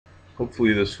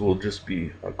Hopefully this will just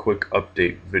be a quick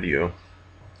update video.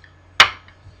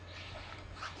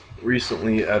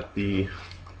 Recently at the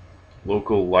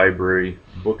local library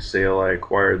book sale, I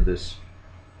acquired this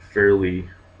fairly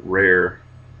rare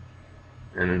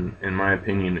and, in my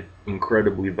opinion,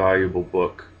 incredibly valuable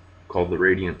book called The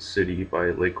Radiant City by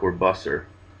Le Corbusier.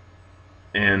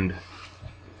 And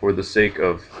for the sake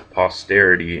of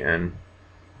posterity and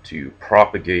to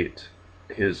propagate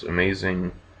his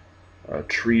amazing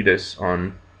treatise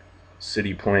on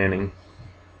city planning,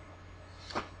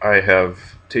 I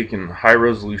have taken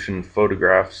high-resolution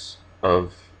photographs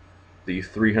of the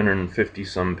 350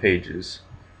 some pages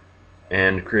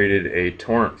and created a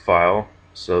torrent file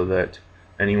so that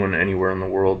anyone anywhere in the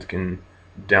world can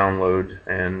download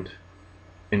and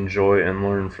enjoy and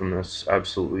learn from this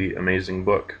absolutely amazing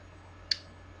book.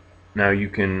 Now you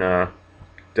can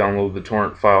download the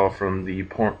torrent file from the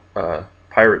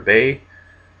Pirate Bay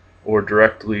or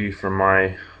directly from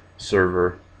my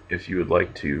server if you would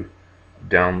like to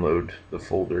download the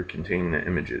folder containing the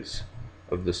images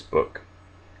of this book.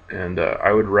 And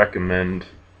I would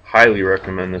highly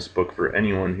recommend this book for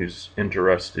anyone who's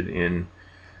interested in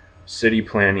city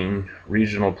planning,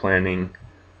 regional planning,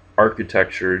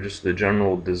 architecture, just the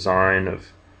general design of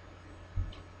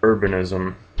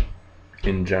urbanism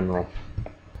in general.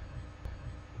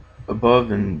 Above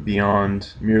and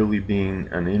beyond merely being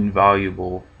an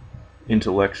invaluable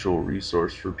intellectual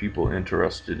resource for people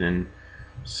interested in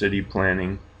city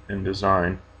planning and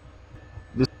design,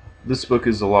 this book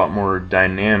is a lot more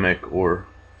dynamic, or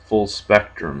full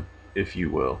spectrum, if you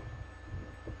will.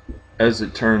 As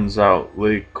it turns out,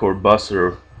 Le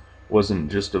Corbusier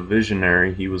wasn't just a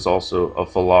visionary, he was also a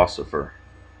philosopher.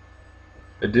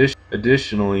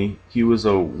 Additionally, he was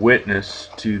a witness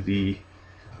to the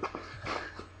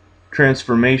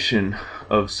transformation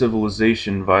of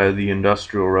civilization via the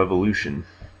Industrial Revolution.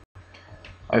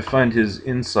 I find his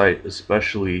insight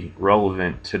especially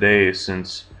relevant today,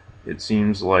 since it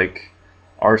seems like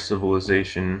our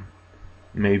civilization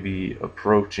may be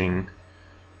approaching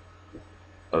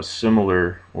a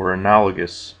similar or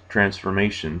analogous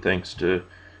transformation thanks to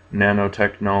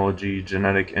nanotechnology,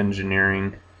 genetic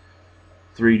engineering,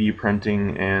 3D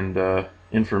printing, and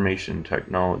information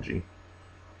technology.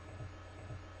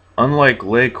 Unlike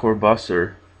Le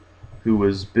Corbusier, who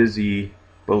was busy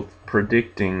both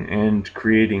predicting and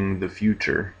creating the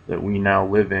future that we now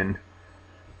live in,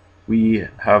 we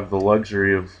have the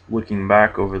luxury of looking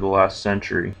back over the last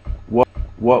century.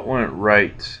 What went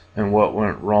right and what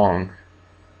went wrong,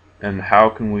 and how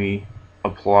can we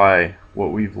apply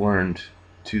what we've learned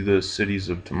to the cities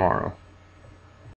of tomorrow?